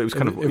 Yeah, well, it was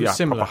kind of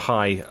similar.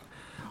 High.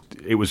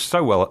 It was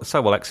so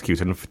well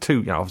executed, and for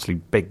two, obviously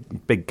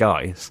big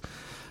guys,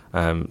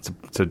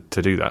 to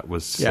do that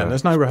was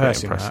there's no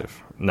rehearsing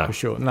impressive. That, no, for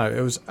sure. No,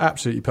 it was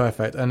absolutely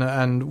perfect,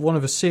 and one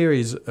of a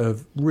series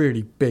of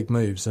really big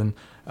moves, and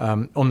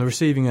on the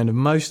receiving end of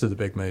most of the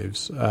big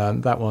moves,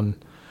 that one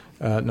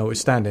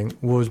notwithstanding,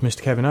 was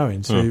Mr. Kevin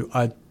Owens, who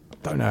I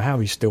don't know how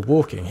he's still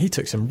walking. He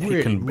took some really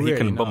he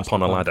can bump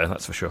on a ladder,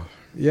 that's for sure.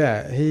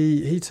 Yeah,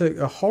 he took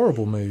a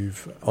horrible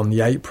move on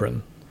the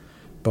apron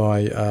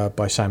by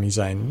Sami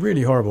Zayn,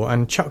 really horrible,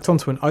 and chucked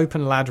onto an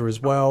open ladder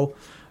as well.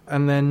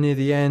 And then near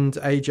the end,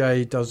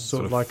 AJ does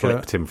sort of like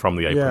flipped him from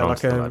the apron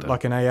onto the ladder,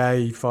 like an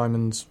AA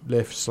fireman's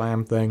lift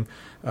slam thing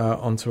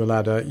onto a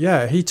ladder.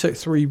 Yeah, he took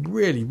three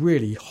really,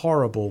 really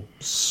horrible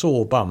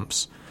sore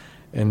bumps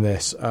in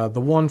this.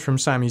 The one from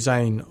Sami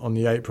Zayn on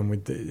the apron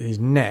with his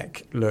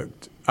neck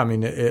looked. I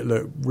mean, it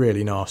looked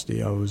really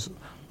nasty. I was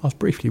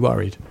briefly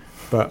worried,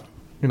 but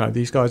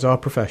these guys are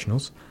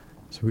professionals,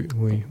 so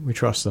we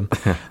trust them.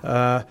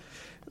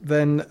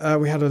 Then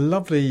we had a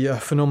lovely,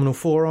 phenomenal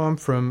forearm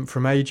from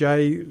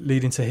AJ,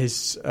 leading to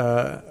his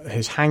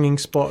hanging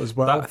spot as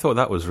well. I thought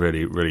that was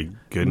really, really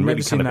good and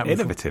really kind of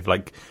innovative.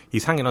 Like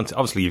he's hanging on to.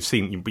 Obviously, you've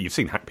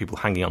seen people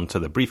hanging onto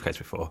the briefcase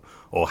before,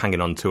 or hanging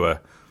onto a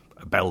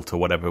belt or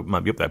whatever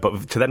might be up there,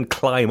 but to then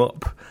climb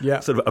up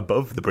sort of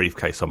above the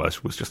briefcase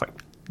almost was just like,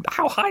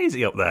 how high is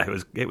he up there?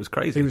 It was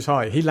crazy. He was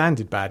high. He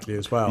landed badly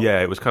as well. Yeah,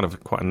 it was kind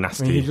of quite a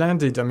nasty. He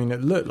landed. I mean,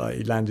 it looked like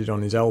he landed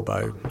on his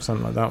elbow,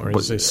 something like that, or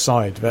his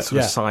side. But,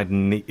 side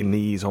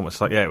knees,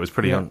 almost like it was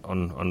pretty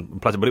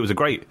unpleasant. But it was a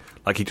great.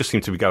 Like he just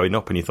seemed to be going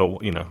up, and you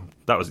thought,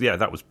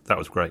 that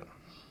was great.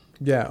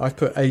 Yeah, I've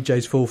put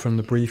AJ's fall from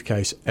the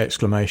briefcase ! That's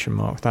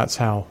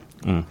how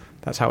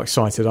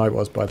excited I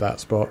was by that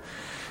spot.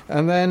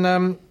 And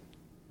then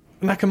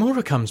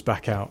Nakamura comes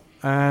back out,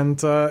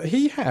 and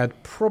he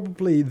had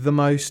probably the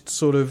most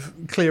sort of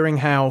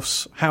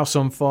clearinghouse, house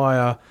on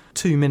fire,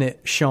 2-minute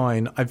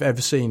shine I've ever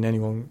seen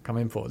anyone come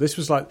in for. This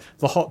was like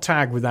the hot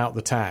tag without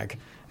the tag,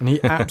 and he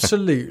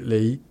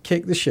absolutely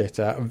kicked the shit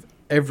out of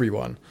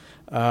everyone.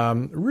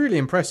 Really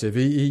impressive.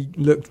 He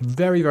looked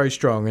very, very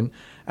strong,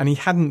 and he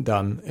hadn't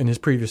done in his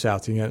previous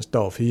outing against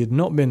Dolph. He had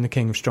not been the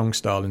king of strong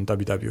style in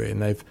WWE, and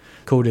they've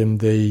called him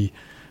the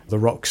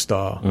rock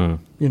star.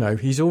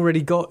 He's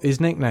already got his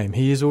nickname.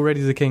 He is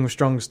already the king of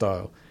strong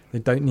style. They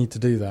don't need to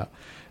do that.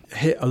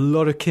 Hit a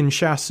lot of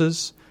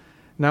Kinshasas.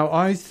 Now,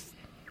 I'm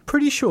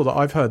pretty sure that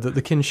I've heard that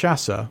the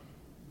Kinshasa,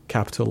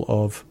 capital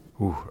of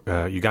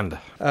Uganda.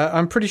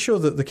 I'm pretty sure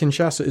that the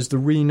Kinshasa is the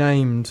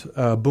renamed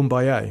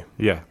Bumbaye.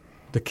 Yeah.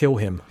 The kill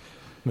him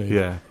move.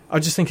 Yeah. I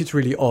just think it's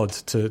really odd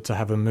to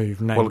have a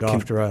move named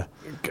after a...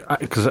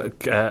 Because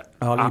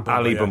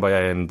Ali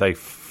Bumbaye, and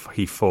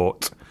he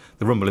fought...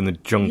 The Rumble in the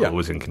Jungle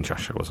was in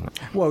Kinshasa, wasn't it?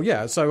 Well,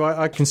 yeah, so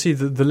I can see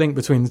the link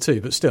between the two,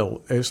 but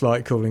still, it's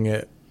like calling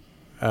it,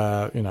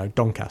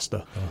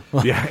 Doncaster.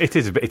 Yeah, it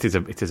is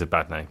a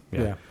bad name.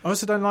 Yeah. I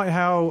also don't like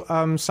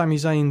how Sami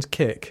Zayn's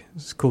kick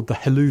is called the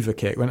Helluva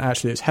kick, when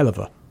actually it's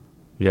Helluva.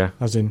 Yeah.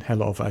 As in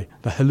Helluva.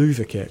 The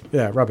Helluva kick.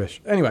 Yeah,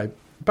 rubbish. Anyway,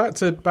 back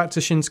to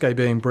Shinsuke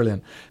being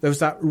brilliant. There was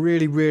that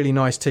really, really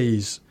nice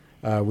tease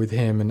with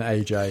him and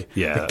AJ.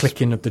 Yeah, the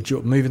clicking of the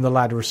jaw, moving the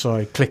ladder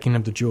aside, clicking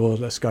of the jaw,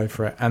 let's go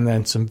for it, and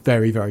then some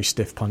very, very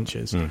stiff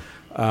punches.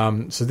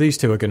 So these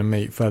two are going to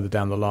meet further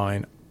down the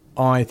line.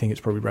 I think it's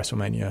probably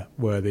WrestleMania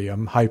worthy.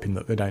 I'm hoping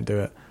that they don't do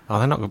it. Oh,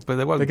 they're not. But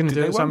they won't. They're going to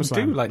do it at SummerSlam.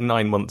 Do like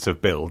 9 months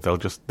of build. They'll.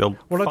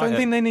 Well, I don't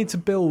think they need to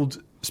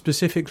build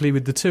specifically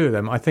with the two of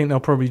them. I think they'll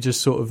probably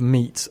just sort of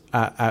meet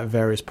at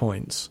various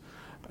points.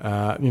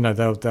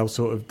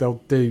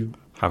 They'll do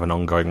have an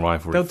ongoing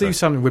rivalry. They'll do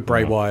something with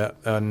Bray Wyatt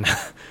and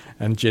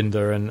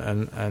Jinder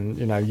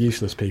and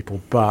useless people,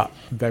 but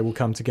they will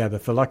come together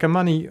for like a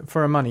money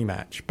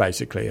match,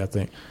 basically. I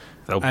think.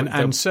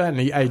 And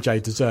certainly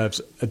AJ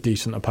deserves a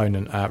decent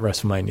opponent at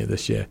WrestleMania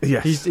this year.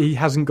 Yes. He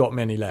hasn't got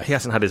many left. He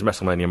hasn't had his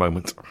WrestleMania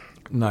moment.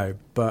 No,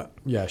 but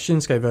yeah,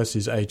 Shinsuke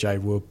versus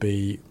AJ will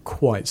be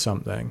quite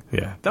something.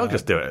 Yeah, they'll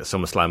just do it at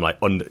SummerSlam, like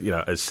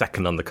as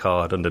second on the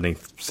card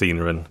underneath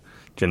Cena and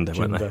Jinder,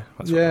 won't they?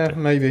 Yeah,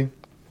 maybe.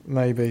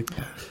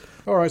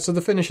 All right, so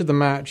the finish of the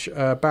match,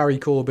 Barry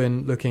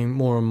Corbin looking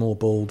more and more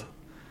bald.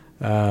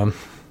 No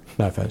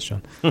offense,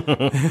 John,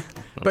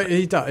 but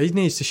he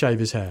needs to shave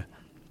his hair.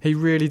 He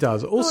really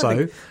does.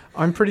 Also,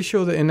 I'm pretty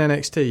sure that in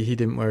NXT he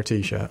didn't wear a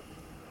t-shirt.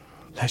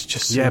 Let's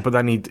just see. Yeah, but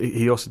then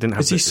he also didn't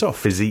have soft?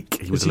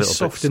 physique. He was a little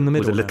soft bit in the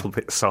middle. Was a little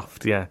bit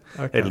soft, yeah.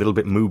 Okay. A little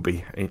bit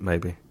mooby,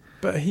 maybe.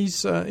 But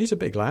he's a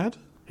big lad.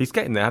 He's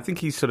getting there. I think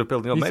he's sort of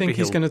building up. You think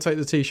he's going to take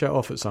the t-shirt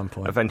off at some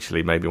point?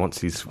 Eventually, maybe once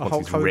he's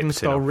ripped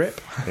style rip.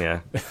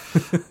 Yeah.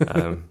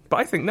 But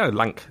I think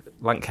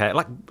lank hair.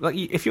 Like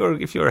if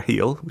you're a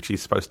heel, which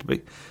he's supposed to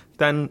be,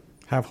 then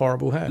have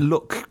horrible hair.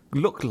 Look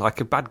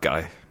like a bad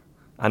guy.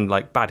 And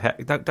like bad hair,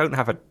 don't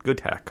have a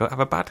good haircut,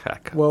 have a bad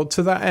haircut. Well,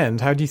 to that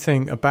end, how do you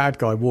think a bad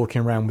guy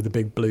walking around with a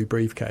big blue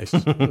briefcase?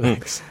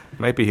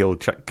 Maybe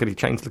could he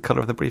change the colour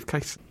of the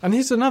briefcase? And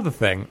here's another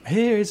thing.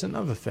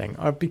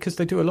 Because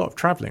they do a lot of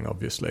travelling,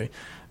 obviously.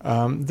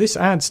 This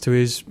adds to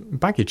his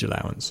baggage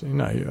allowance.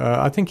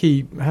 I think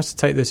he has to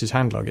take this as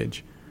hand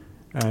luggage,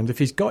 and if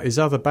he's got his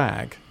other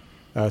bag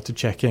to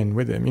check in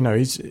with him,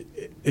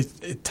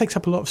 it takes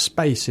up a lot of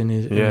space in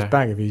his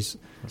bag if he's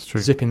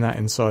zipping that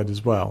inside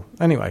as well.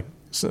 Anyway.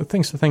 So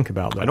things to think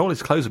about there. And all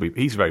his clothes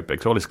he's very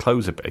big, so all his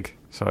clothes are big.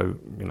 So,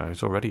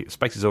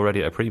 space is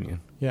already at a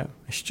premium. Yeah,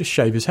 he should just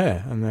shave his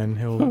hair and then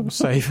he'll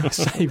save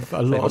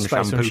a lot of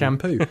space on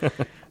shampoo.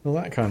 All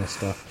that kind of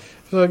stuff.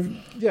 So,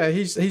 yeah,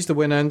 he's the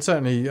winner. And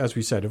certainly, as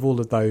we said, of all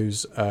of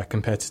those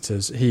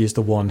competitors, he is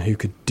the one who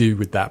could do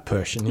with that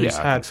push. And I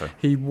think so.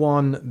 He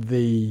won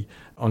the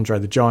Andre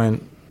the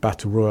Giant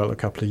Battle Royal a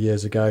couple of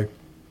years ago.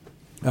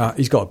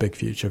 He's got a big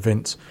future.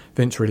 Vince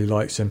really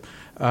likes him.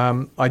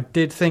 I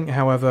did think,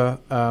 however,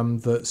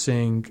 that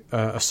seeing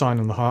a sign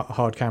on the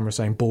hard camera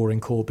saying "Boring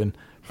Corbin"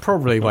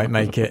 probably won't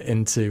make it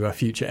into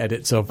future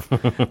edits of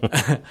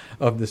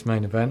this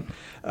main event.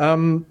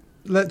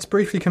 Let's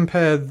briefly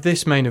compare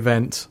this main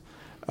event,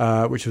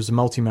 which was a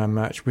multi-man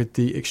match, with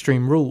the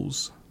Extreme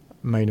Rules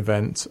main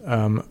event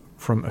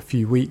from a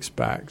few weeks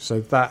back.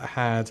 So that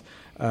had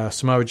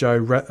Samoa Joe,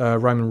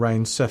 Roman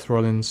Reigns, Seth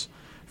Rollins,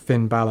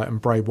 Finn Balor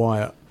and Bray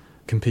Wyatt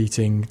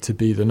competing to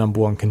be the number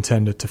one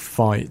contender to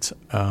fight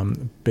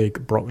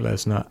big Brock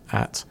Lesnar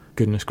at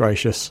Goodness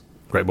Gracious.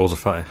 Great Balls of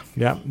Fire.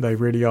 Yeah, they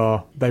really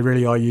are. They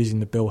really are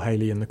using the Bill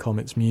Haley and the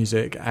Comets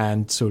music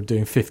and sort of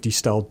doing 50s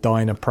style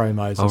diner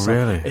promos. Oh,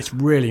 really? It's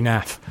really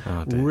naff.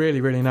 Oh, dear.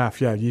 Really, really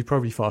naff. Yeah, you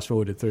probably fast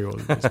forwarded through all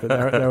of this, but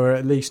there were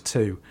at least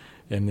two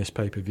in this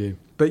pay-per-view.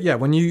 But yeah,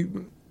 when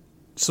you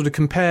sort of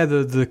compare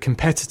the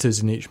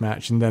competitors in each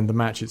match and then the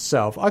match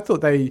itself, I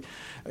thought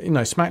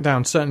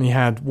SmackDown certainly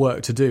had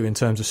work to do in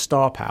terms of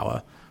star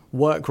power.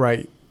 Work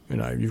rate,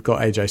 you've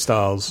got AJ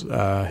Styles,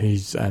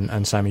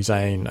 and Sami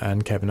Zayn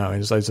and Kevin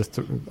Owens. Those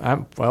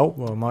are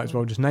might as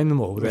well just name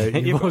them all.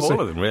 You've got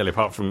all of them really,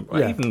 apart from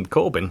even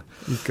Corbin.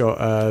 You've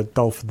got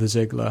Dolph the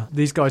Ziggler.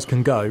 These guys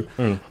can go.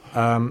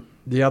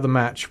 The other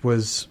match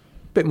was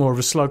a bit more of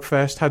a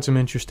slugfest, had some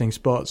interesting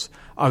spots.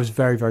 I was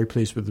very, very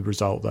pleased with the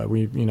result, though.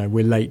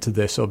 We're late to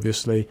this,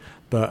 obviously,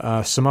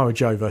 but Samoa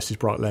Joe versus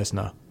Brock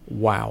Lesnar.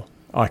 Wow,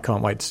 I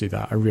can't wait to see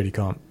that. I really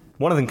can't.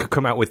 One of them could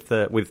come out with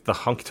the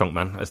Honky Tonk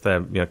Man as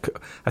their.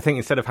 I think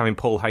instead of having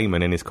Paul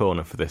Heyman in his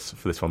corner for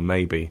this one,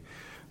 maybe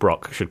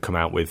Brock should come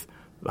out with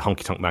the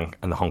Honky Tonk Man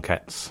and the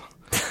Honkettes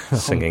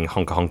singing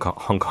 "Honka Honka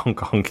Honka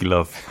Honka Honky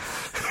Love."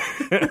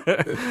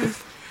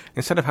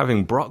 Instead of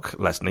having Brock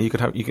Lesnar, you can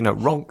have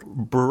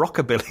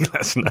Brockabilly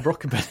Lesnar.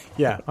 Brockabilly,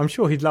 yeah, I'm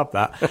sure he'd love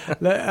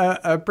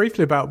that.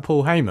 Briefly about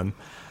Paul Heyman,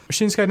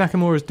 Shinsuke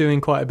Nakamura is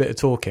doing quite a bit of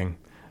talking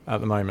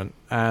at the moment,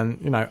 and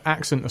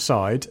accent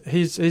aside,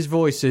 his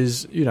voice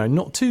is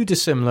not too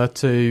dissimilar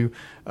to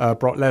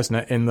Brock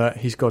Lesnar in that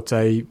he's got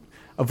a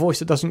voice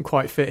that doesn't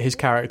quite fit his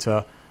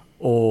character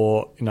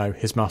or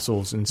his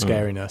muscles and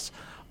scariness.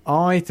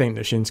 I think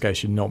that Shinsuke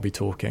should not be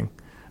talking.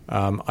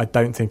 I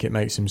don't think it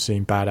makes him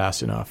seem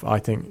badass enough. I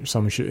think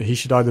he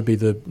should either be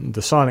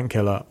the silent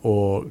killer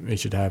or he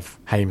should have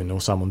Heyman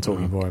or someone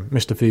talking for him.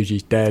 Mr.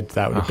 Fuji's dead.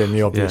 That would have been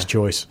the obvious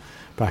choice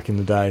back in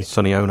the day.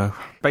 Sonny Ono.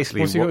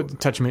 Basically,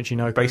 Tachimichi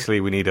Noka. Basically,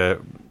 we need a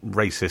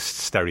racist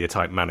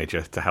stereotype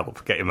manager to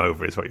help get him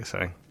over, is what you're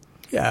saying.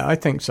 Yeah, I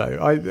think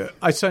so.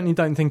 I certainly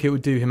don't think it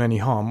would do him any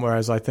harm,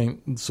 whereas I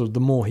think sort of the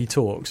more he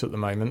talks at the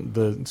moment,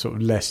 the sort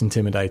of less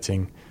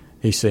intimidating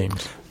he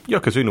seems.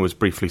 Yokozuna was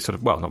briefly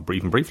not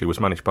even briefly, was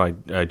managed by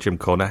Jim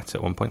Cornette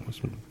at one point.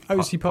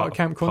 Was he part of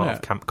Camp Cornette? Part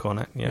of Camp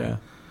Cornette, yeah. Well,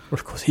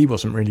 of course, he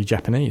wasn't really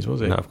Japanese,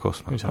 was he? No, of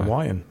course not. He was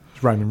Hawaiian.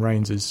 Roman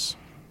Reigns'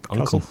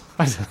 uncle.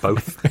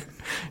 Both.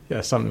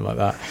 Yeah, something like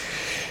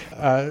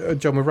that.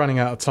 John, we're running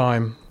out of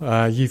time.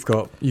 You've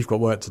got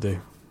work to do.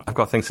 I've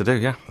got things to do,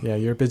 yeah. Yeah,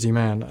 you're a busy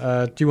man.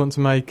 Do you want to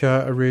make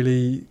a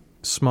really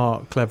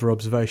smart, clever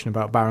observation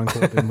about Baron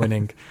Corbin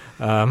winning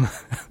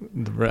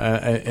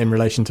in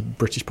relation to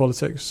British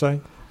politics, say?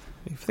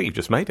 I think you've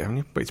just made it, haven't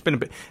you? But it's been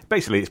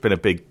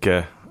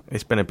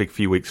a big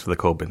few weeks for the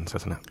Corbins,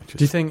 hasn't it?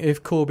 Do you think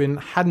if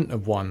Corbyn hadn't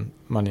have won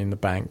Money in the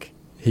Bank,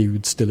 he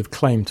would still have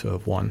claimed to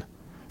have won?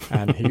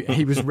 And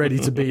he was ready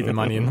to be the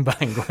Money in the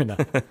Bank winner.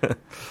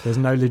 There's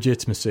no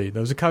legitimacy.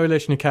 There was a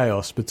coalition of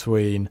chaos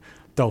between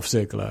Dolph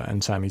Ziggler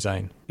and Sami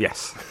Zayn.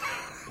 Yes.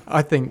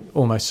 I think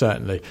almost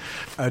certainly.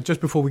 Just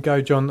before we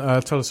go, John,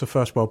 tell us a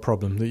first world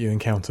problem that you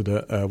encountered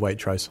at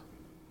Waitrose.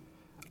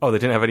 Oh, they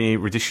didn't have any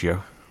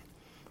radicchio,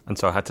 and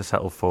so I had to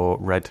settle for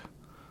red.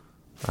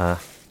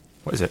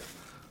 What is it?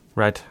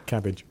 Red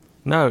cabbage.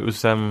 No, it was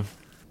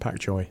pak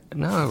choy.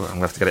 No, I'm going to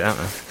have to get it out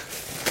now.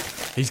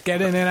 He's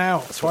getting it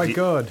out. It's quite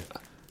good.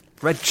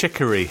 Red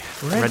chicory.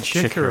 Red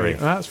chicory. Oh,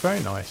 that's very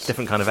nice.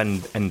 Different kind of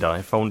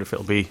endive. I wonder if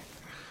it'll be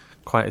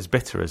quite as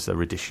bitter as the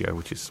radicchio,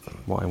 which is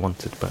what I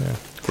wanted, but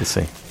we'll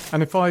see.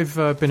 And if I've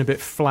been a bit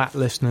flat,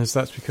 listeners,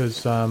 that's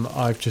because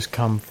I've just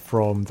come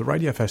from the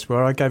Radio Festival,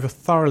 where I gave a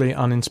thoroughly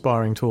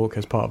uninspiring talk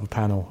as part of a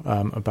panel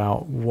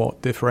about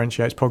what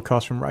differentiates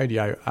podcasts from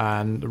radio.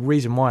 And the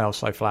reason why I was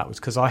so flat was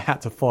because I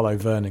had to follow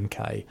Vernon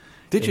Kay.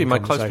 Did you? My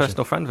close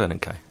personal friend, Vernon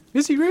Kay.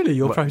 Is he really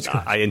your close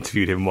friend? I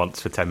interviewed him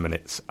once for 10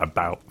 minutes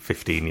about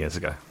 15 years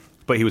ago.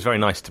 But he was very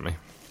nice to me.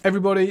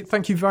 Everybody,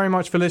 thank you very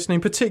much for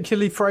listening,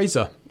 particularly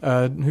Fraser,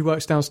 who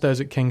works downstairs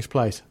at King's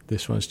Place.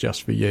 This one's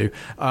just for you.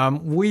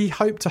 We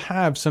hope to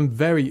have some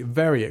very,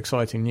 very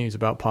exciting news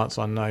about Parts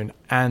Unknown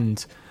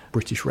and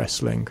British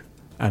wrestling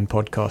and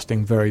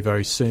podcasting very,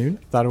 very soon.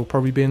 That'll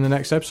probably be in the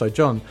next episode.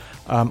 John,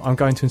 I'm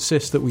going to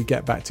insist that we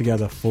get back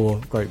together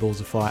for Great Balls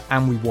of Fire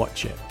and we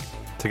watch it.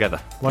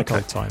 Together. Like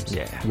old times.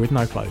 Yeah. With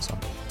no clothes on.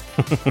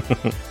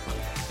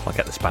 I'll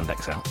get the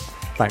spandex out.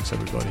 Thanks,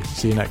 everybody.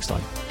 See you next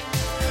time.